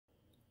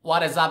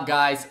What is up,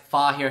 guys?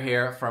 Fahir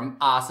here from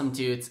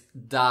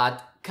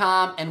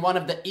AwesomeTuts.com, and one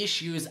of the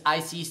issues I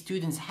see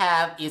students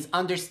have is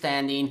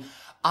understanding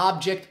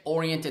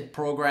object-oriented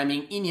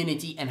programming in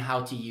Unity and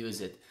how to use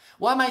it.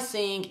 Why am I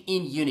saying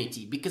in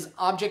Unity? Because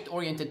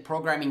object-oriented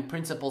programming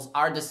principles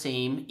are the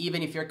same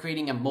even if you're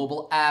creating a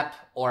mobile app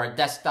or a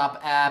desktop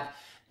app,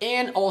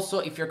 and also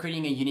if you're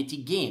creating a Unity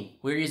game.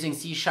 We're using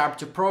C#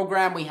 to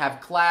program, we have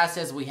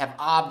classes, we have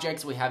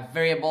objects, we have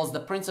variables.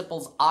 The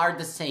principles are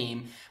the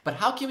same, but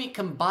how can we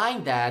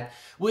combine that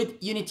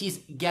with Unity's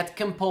get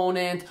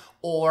component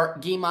or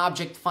game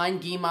object, find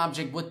game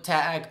object with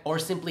tag, or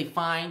simply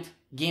find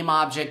game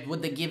object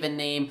with the given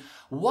name?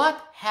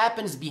 What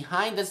happens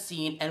behind the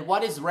scene and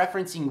what is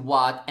referencing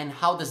what, and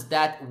how does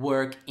that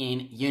work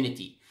in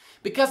Unity?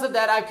 Because of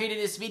that, I've created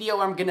this video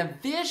where I'm gonna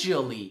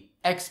visually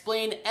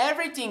explain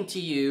everything to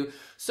you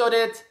so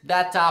that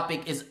that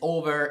topic is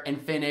over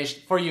and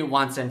finished for you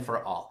once and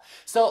for all.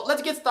 So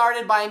let's get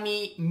started by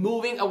me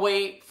moving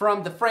away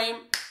from the frame.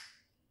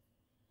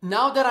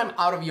 Now that I'm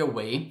out of your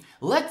way,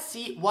 let's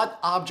see what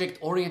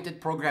object-oriented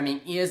programming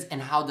is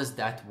and how does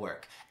that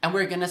work. And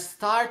we're gonna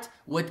start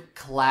with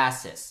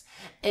classes.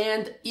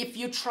 And if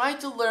you try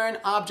to learn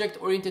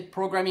object-oriented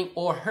programming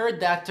or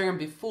heard that term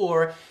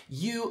before,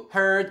 you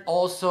heard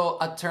also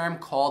a term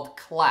called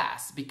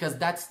class, because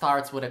that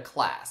starts with a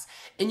class.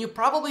 And you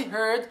probably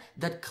heard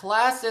that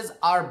classes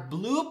are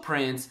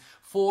blueprints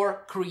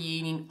for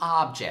creating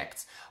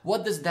objects.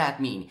 What does that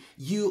mean?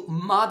 You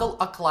model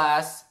a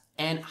class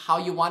and how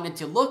you want it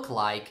to look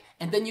like,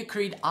 and then you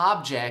create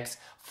objects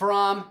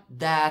from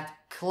that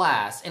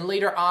class. And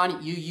later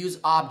on, you use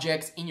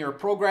objects in your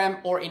program,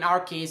 or in our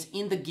case,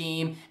 in the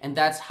game, and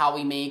that's how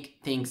we make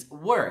things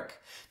work.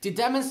 To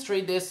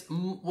demonstrate this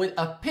with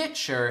a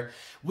picture,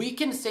 we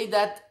can say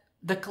that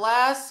the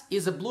class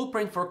is a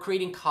blueprint for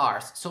creating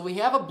cars. So we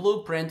have a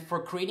blueprint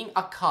for creating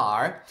a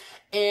car,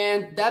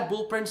 and that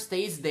blueprint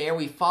stays there.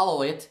 We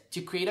follow it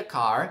to create a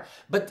car,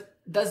 but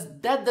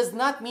that does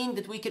not mean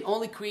that we can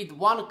only create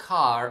one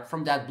car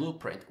from that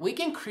blueprint. We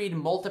can create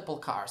multiple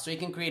cars. So you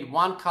can create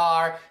one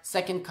car,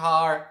 second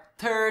car,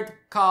 third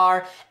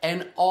car,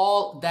 and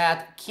all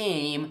that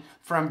came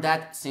from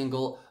that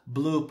single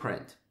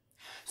blueprint.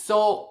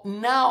 So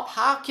now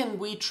how can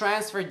we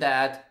transfer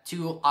that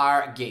to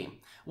our game?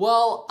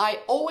 Well, I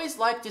always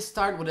like to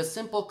start with a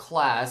simple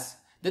class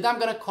that I'm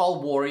gonna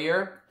call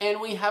warrior, and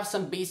we have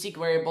some basic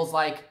variables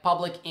like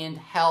public int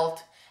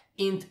health,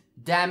 int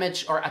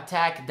damage or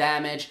attack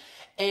damage,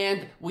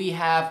 and we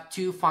have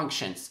two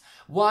functions.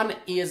 One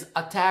is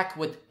attack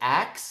with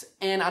axe,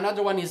 and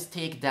another one is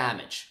take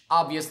damage.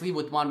 Obviously,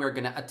 with one we're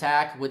gonna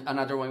attack, with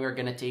another one we're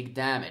gonna take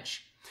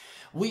damage.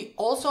 We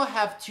also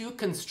have two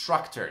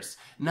constructors.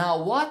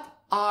 Now, what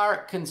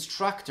are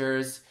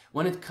constructors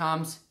when it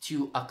comes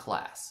to a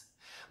class?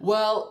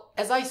 Well,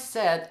 as I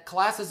said,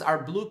 classes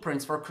are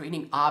blueprints for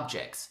creating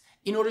objects.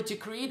 In order to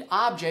create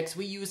objects,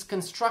 we use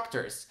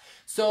constructors.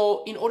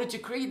 So in order to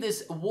create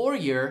this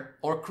warrior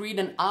or create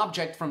an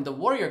object from the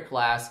warrior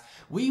class,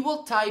 we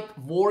will type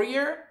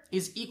warrior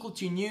is equal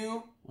to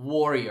new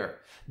warrior.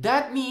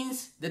 That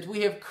means that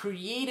we have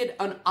created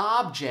an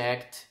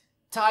object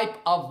type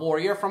of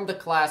warrior from the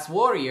class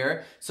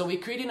warrior. So we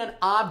created an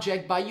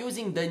object by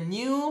using the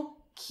new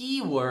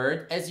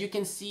keyword, as you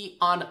can see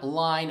on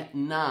line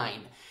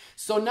 9.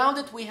 So now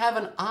that we have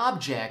an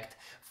object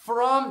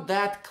from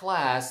that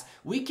class,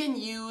 we can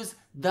use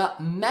the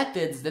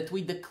methods that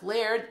we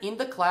declared in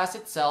the class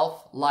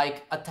itself,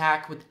 like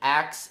attack with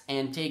axe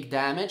and take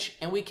damage,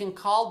 and we can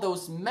call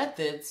those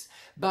methods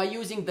by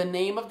using the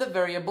name of the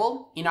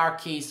variable, in our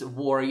case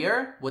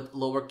warrior with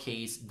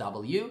lowercase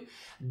w,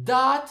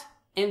 dot,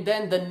 and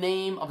then the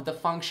name of the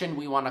function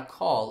we want to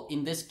call,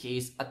 in this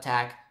case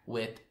attack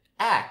with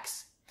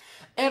axe.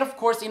 And of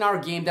course, in our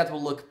game, that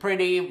will look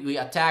pretty. We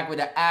attack with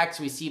the axe,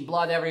 we see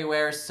blood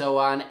everywhere, so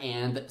on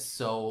and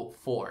so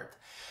forth.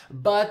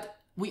 But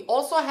we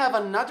also have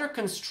another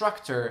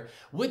constructor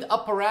with a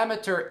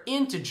parameter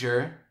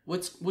integer,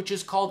 which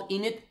is called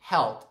init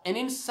health. And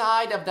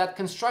inside of that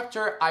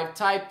constructor, I've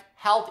typed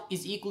health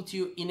is equal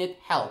to init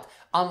health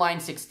on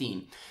line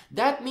 16.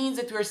 That means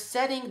that we're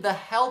setting the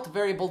health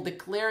variable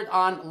declared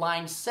on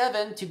line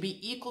 7 to be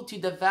equal to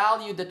the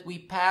value that we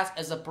pass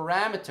as a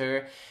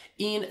parameter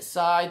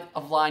inside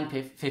of line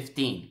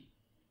 15.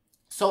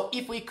 So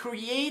if we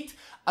create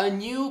a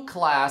new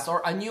class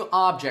or a new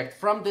object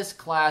from this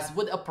class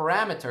with a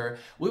parameter,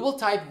 we will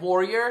type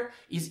warrior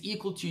is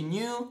equal to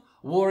new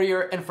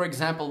warrior, and for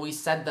example, we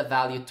set the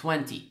value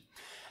 20.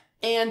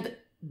 And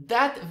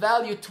that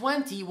value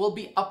 20 will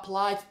be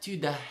applied to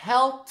the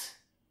health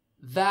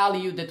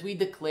value that we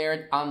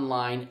declared on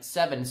line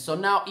 7. So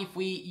now if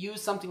we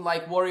use something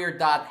like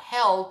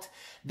warrior.health,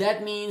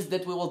 that means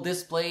that we will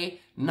display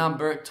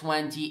number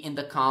 20 in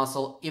the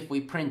console if we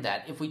print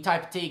that. If we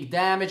type take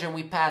damage and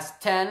we pass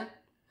 10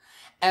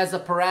 as a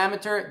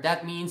parameter,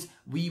 that means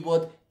we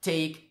would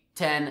take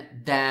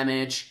 10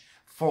 damage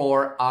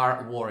for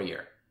our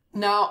warrior.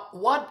 Now,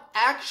 what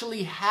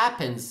actually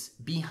happens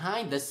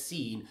behind the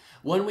scene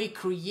when we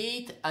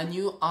create a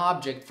new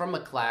object from a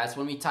class,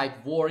 when we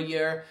type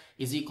warrior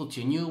is equal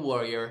to new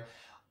warrior,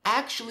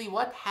 actually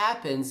what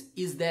happens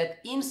is that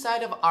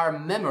inside of our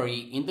memory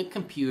in the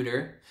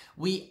computer,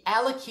 we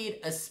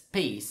allocate a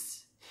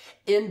space.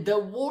 In the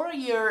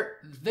warrior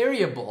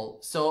variable,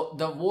 so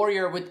the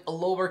warrior with a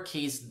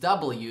lowercase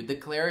w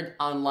declared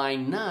on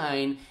line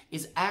 9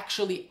 is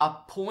actually a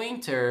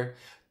pointer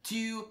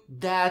to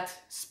that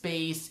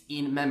space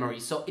in memory.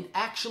 So it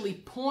actually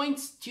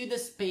points to the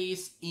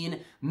space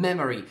in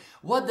memory.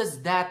 What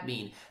does that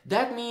mean?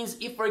 That means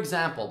if, for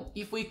example,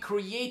 if we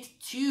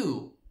create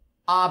two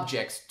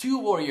objects, two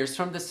warriors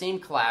from the same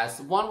class,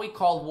 one we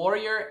call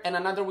warrior and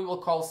another we will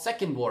call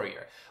second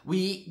warrior.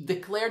 We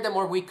declare them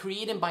or we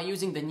create them by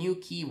using the new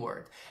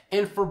keyword.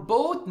 And for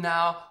both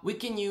now, we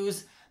can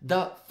use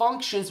the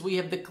functions we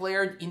have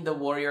declared in the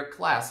warrior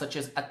class, such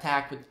as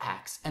attack with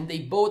axe. And they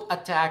both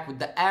attack with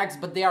the axe,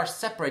 but they are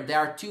separate. They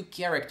are two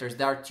characters.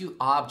 They are two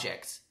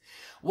objects.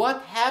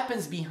 What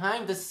happens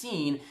behind the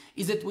scene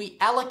is that we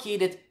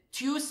allocated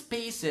two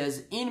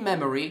spaces in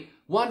memory,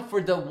 one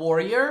for the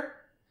warrior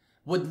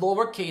with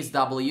lowercase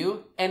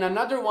w and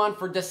another one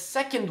for the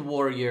second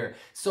warrior.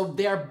 So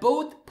they are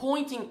both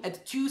pointing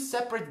at two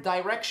separate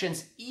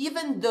directions,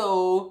 even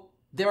though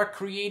they are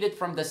created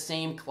from the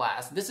same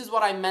class. This is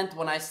what I meant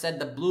when I said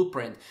the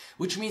blueprint,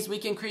 which means we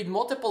can create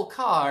multiple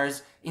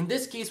cars. In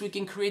this case, we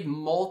can create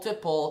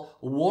multiple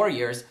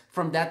warriors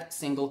from that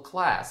single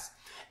class.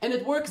 And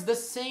it works the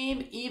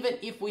same even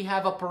if we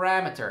have a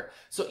parameter.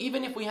 So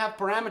even if we have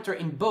parameter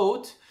in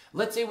both,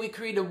 let's say we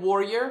create a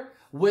warrior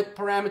with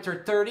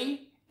parameter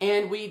 30,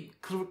 and we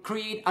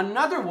create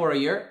another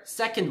warrior,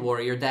 second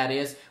warrior that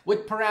is,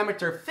 with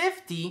parameter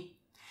 50,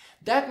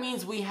 that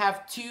means we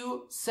have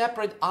two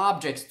separate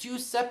objects, two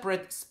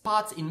separate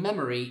spots in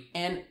memory,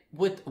 and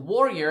with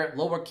warrior,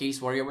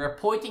 lowercase warrior, we're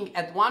pointing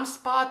at one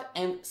spot,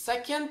 and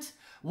second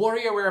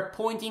warrior, we're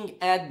pointing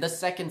at the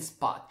second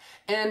spot.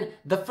 And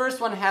the first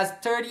one has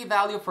 30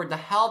 value for the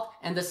health,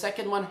 and the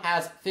second one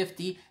has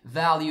 50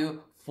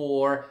 value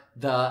for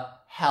the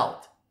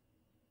health.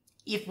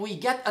 If we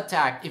get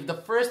attacked, if the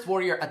first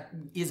warrior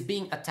is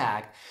being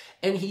attacked,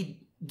 and he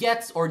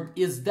gets or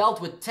is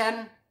dealt with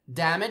 10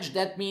 damage,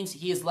 that means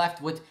he is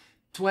left with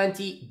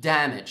 20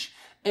 damage.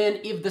 And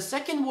if the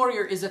second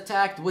warrior is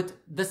attacked with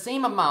the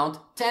same amount,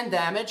 10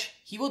 damage,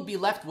 he would be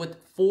left with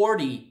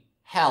 40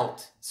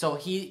 health. So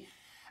he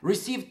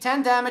received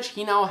 10 damage,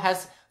 he now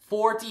has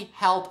 40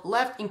 health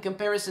left in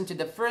comparison to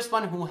the first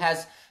one who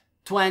has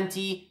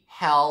 20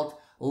 health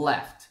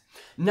left.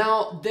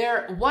 Now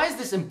why is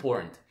this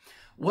important?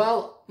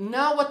 Well,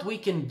 now what we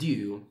can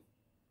do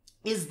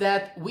is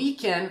that we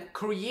can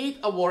create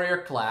a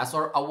warrior class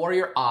or a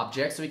warrior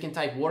object. So we can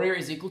type warrior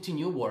is equal to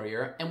new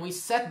warrior, and we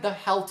set the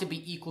health to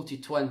be equal to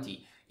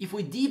 20. If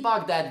we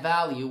debug that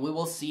value, we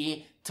will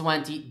see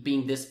 20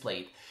 being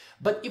displayed.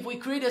 But if we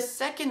create a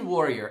second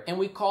warrior and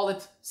we call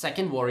it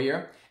second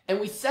warrior, and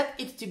we set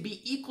it to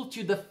be equal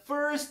to the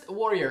first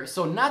warrior,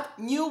 so not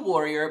new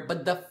warrior,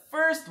 but the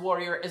first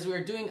warrior as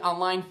we're doing on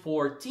line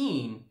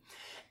 14.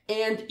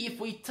 And if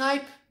we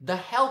type the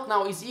health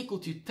now is equal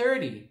to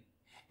 30,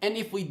 and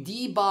if we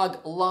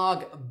debug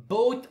log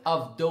both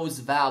of those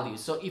values,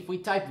 so if we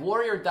type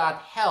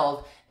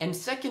warrior.health and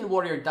second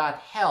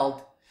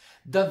warrior.health,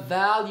 the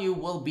value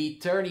will be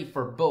 30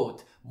 for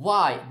both.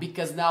 Why?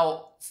 Because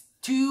now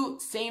two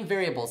same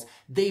variables,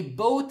 they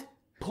both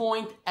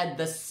point at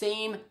the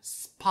same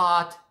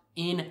spot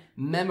in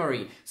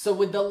memory. So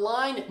with the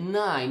line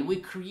 9, we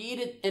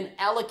created and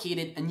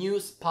allocated a new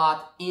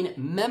spot in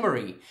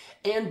memory,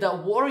 and the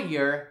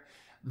warrior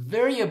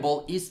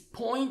variable is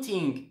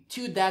pointing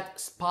to that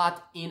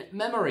spot in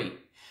memory.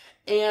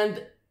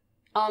 And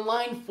on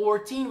line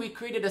 14, we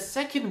created a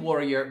second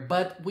warrior,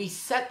 but we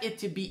set it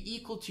to be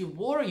equal to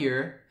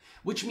warrior,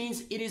 which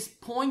means it is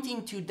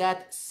pointing to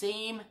that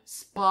same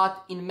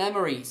spot in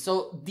memory.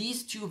 So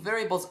these two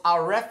variables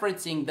are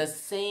referencing the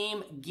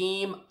same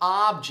game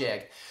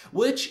object,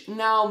 which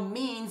now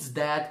means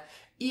that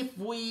if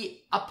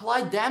we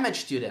apply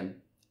damage to them,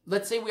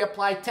 let's say we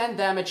apply 10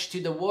 damage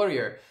to the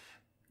warrior,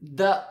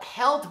 the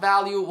health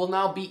value will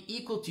now be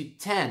equal to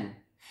 10.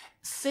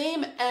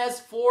 Same as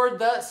for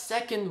the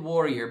second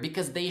warrior,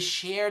 because they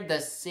share the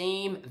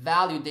same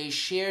value, they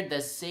share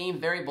the same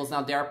variables.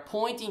 Now they are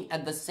pointing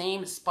at the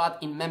same spot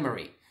in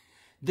memory.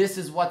 This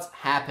is what's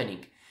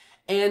happening.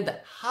 And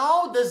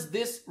how does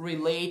this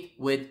relate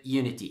with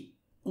Unity?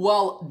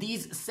 Well,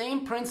 these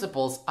same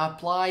principles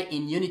apply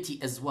in Unity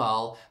as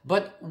well,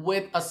 but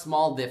with a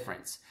small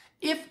difference.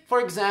 If, for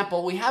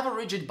example, we have a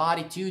rigid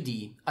body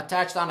 2D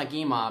attached on a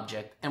game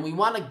object and we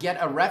want to get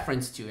a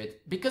reference to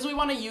it because we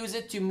want to use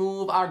it to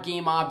move our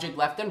game object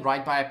left and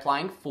right by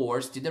applying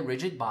force to the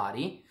rigid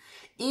body,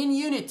 in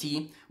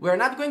Unity, we're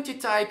not going to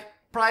type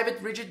private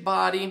rigid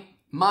body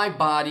my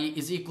body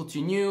is equal to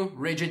new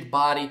rigid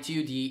body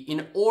 2D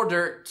in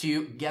order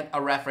to get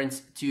a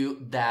reference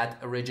to that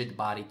rigid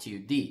body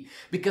 2D.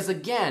 Because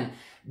again,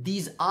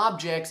 these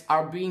objects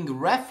are being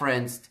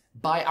referenced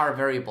by our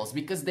variables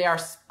because they are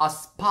a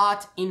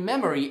spot in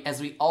memory,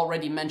 as we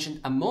already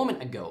mentioned a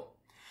moment ago.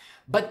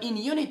 But in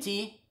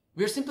Unity,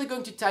 we're simply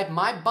going to type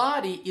my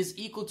body is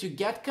equal to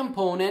get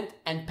component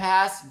and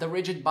pass the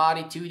rigid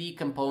body 2D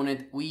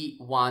component we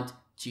want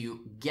to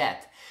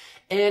get.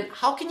 And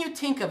how can you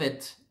think of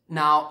it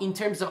now in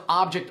terms of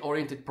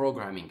object-oriented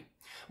programming?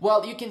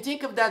 Well, you can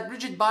think of that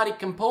rigid body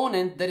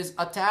component that is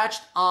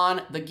attached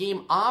on the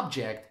game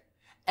object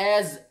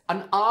as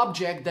an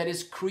object that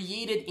is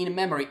created in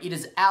memory. It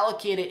is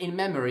allocated in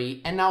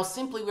memory, and now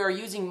simply we are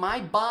using my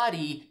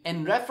body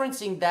and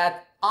referencing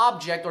that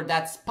object or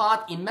that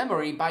spot in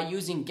memory by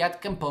using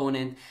get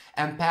component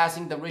and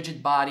passing the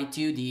rigid body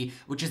 2D,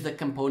 which is the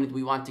component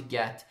we want to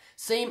get.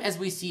 Same as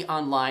we see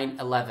on line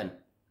 11.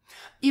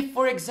 If,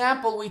 for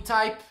example, we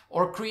type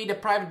or create a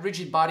private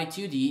rigid body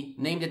 2D,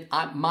 named it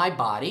my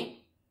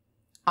body,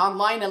 on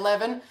line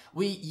 11,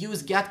 we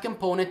use get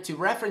component to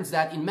reference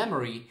that in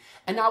memory.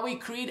 And now we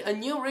create a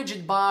new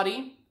rigid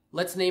body.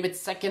 Let's name it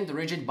second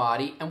rigid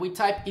body. And we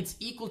type it's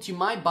equal to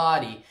my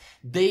body.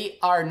 They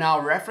are now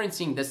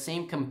referencing the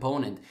same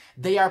component.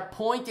 They are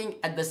pointing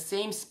at the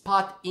same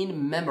spot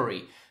in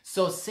memory.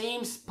 So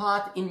same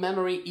spot in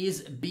memory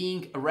is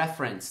being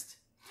referenced.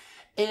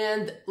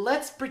 And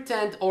let's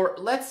pretend, or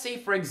let's say,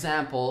 for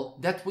example,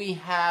 that we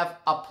have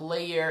a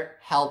player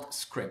health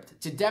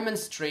script to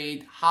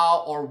demonstrate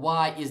how or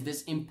why is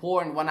this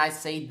important when I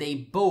say they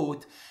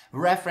both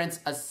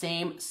reference a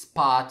same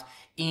spot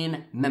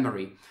in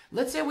memory.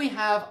 Let's say we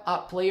have a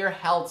player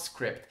health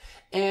script,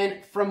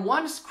 and from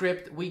one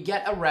script we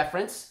get a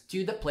reference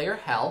to the player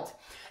health,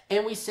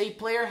 and we say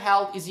player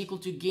health is equal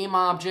to game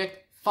object,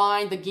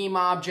 find the game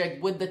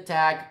object with the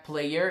tag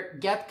player,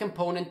 get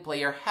component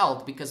player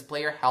health, because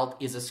player health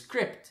is a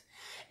script.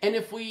 And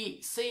if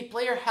we say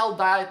player health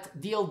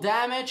dot deal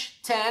damage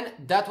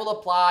 10, that will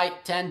apply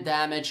 10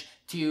 damage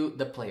to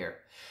the player.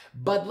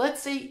 But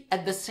let's say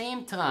at the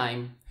same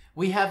time,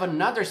 we have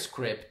another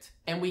script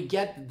and we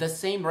get the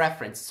same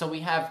reference. So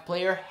we have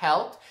player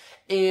health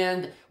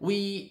and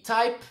we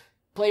type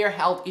player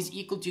health is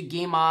equal to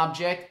game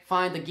object,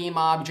 find the game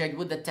object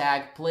with the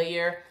tag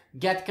player,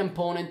 get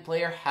component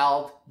player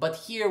health, but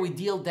here we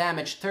deal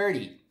damage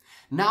 30.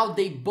 Now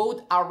they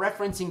both are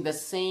referencing the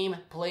same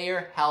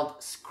player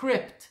health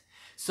script.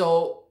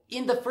 So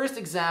in the first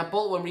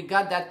example, when we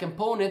got that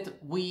component,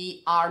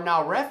 we are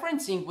now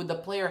referencing with the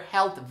player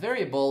health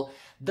variable,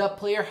 the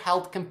player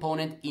health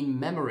component in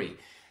memory.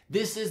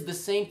 This is the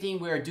same thing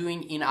we are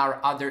doing in our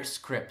other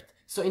script.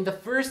 So in the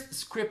first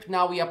script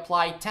now we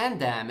apply 10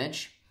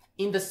 damage.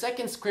 In the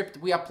second script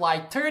we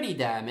apply 30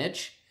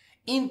 damage.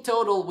 In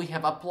total, we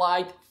have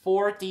applied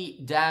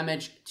 40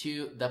 damage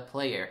to the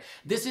player.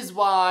 This is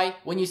why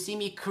when you see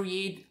me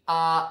create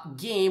a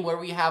game where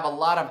we have a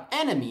lot of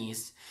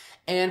enemies,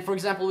 and for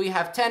example, we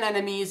have 10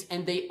 enemies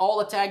and they all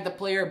attack the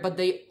player, but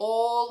they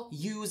all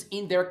use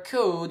in their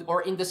code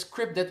or in the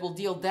script that will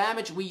deal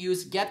damage, we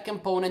use get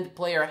component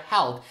player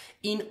health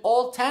in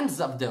all 10s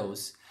of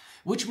those.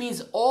 Which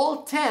means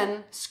all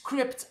 10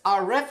 scripts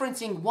are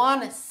referencing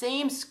one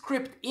same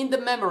script in the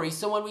memory.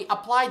 So when we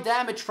apply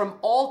damage from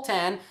all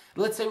 10,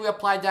 let's say we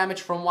apply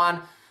damage from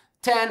one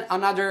 10,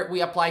 another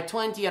we apply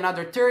 20,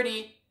 another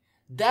 30,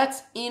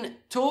 that's in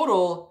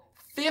total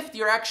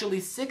 50 or actually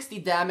 60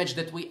 damage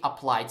that we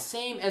applied.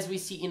 Same as we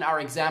see in our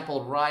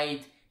example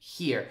right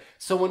here.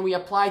 So when we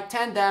apply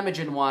 10 damage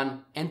in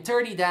one and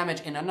 30 damage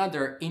in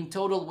another, in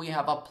total we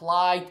have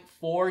applied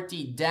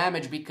 40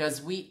 damage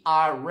because we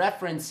are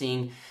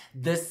referencing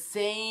the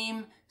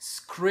same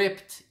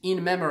script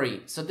in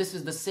memory. So this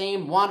is the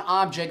same one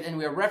object and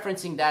we are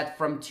referencing that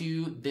from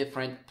two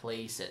different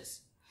places.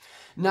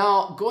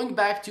 Now going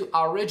back to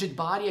our rigid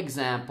body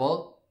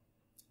example,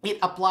 it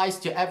applies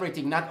to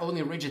everything, not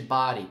only rigid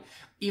body.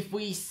 If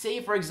we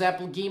say, for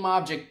example, game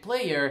object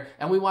player,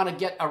 and we want to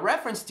get a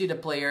reference to the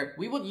player,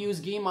 we would use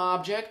game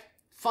object,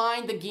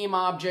 find the game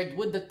object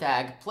with the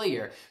tag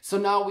player. So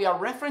now we are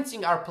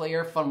referencing our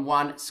player from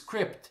one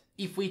script.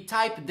 If we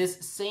type this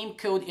same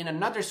code in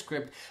another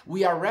script,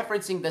 we are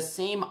referencing the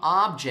same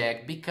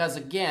object because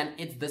again,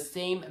 it's the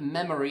same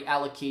memory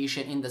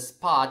allocation in the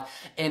spot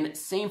and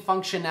same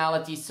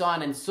functionality, so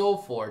on and so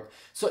forth.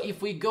 So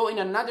if we go in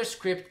another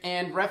script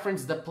and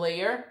reference the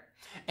player,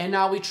 and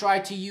now we try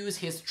to use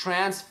his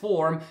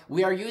transform,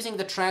 we are using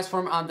the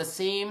transform on the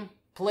same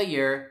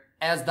player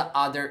as the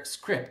other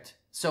script.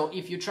 So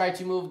if you try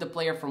to move the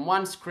player from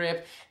one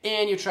script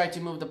and you try to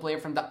move the player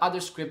from the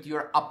other script,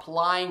 you're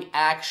applying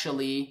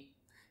actually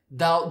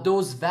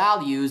those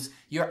values,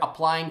 you're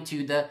applying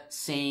to the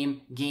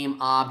same game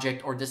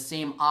object or the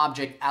same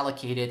object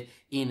allocated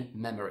in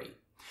memory.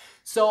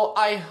 So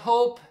I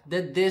hope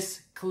that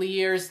this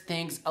clears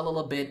things a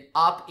little bit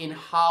up in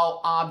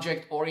how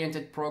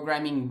object-oriented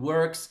programming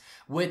works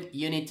with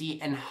Unity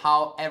and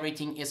how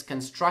everything is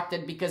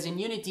constructed, because in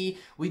Unity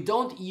we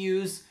don't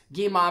use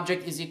game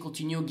object is equal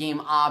to new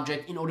game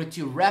object in order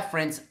to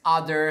reference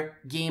other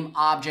game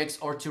objects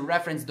or to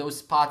reference those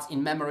spots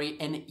in memory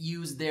and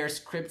use their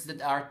scripts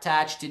that are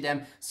attached to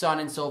them, so on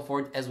and so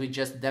forth, as we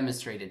just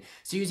demonstrated.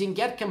 So using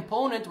get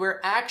component,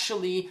 we're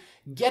actually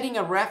getting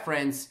a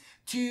reference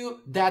to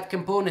that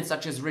component,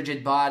 such as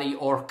rigid body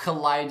or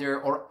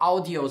collider or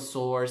audio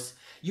source.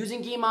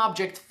 Using game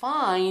object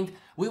find,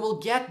 we will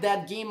get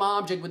that game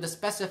object with a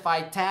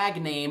specified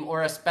tag name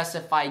or a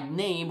specified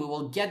name. We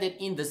will get it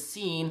in the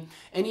scene.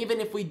 And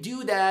even if we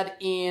do that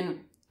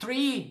in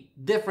 3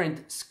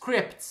 different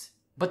scripts,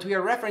 but we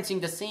are referencing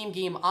the same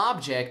game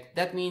object,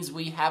 that means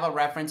we have a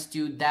reference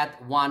to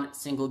that one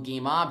single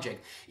game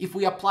object. If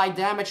we apply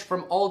damage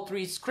from all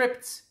 3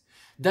 scripts,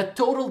 the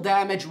total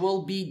damage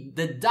will be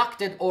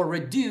deducted or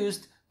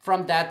reduced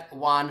from that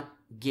one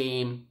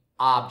game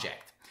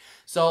object.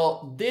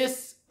 So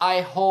this,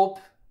 I hope,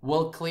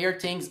 will clear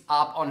things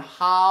up on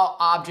how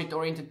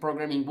object-oriented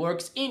programming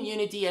works in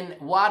Unity and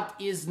what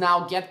is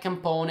now get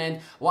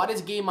component, what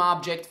is game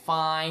object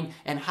find,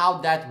 and how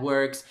that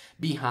works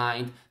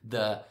behind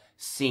the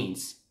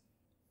scenes.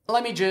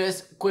 Let me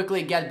just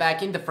quickly get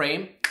back in the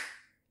frame.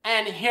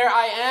 And here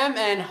I am,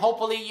 and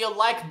hopefully you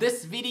liked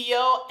this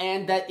video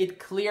and that it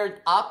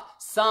cleared up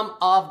some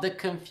of the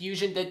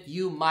confusion that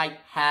you might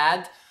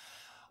had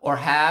or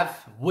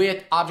have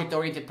with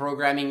object-oriented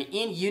programming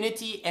in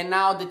Unity. And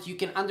now that you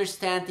can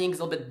understand things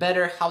a little bit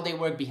better, how they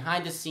work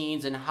behind the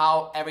scenes and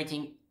how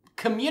everything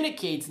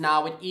communicates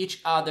now with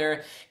each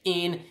other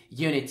in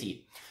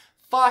Unity.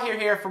 Fahir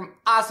here from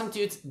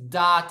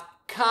AwesomeTuts.com.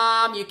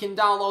 You can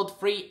download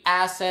free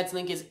assets.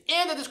 Link is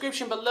in the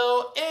description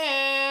below.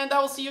 And I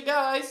will see you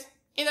guys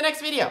in the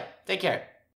next video. Take care.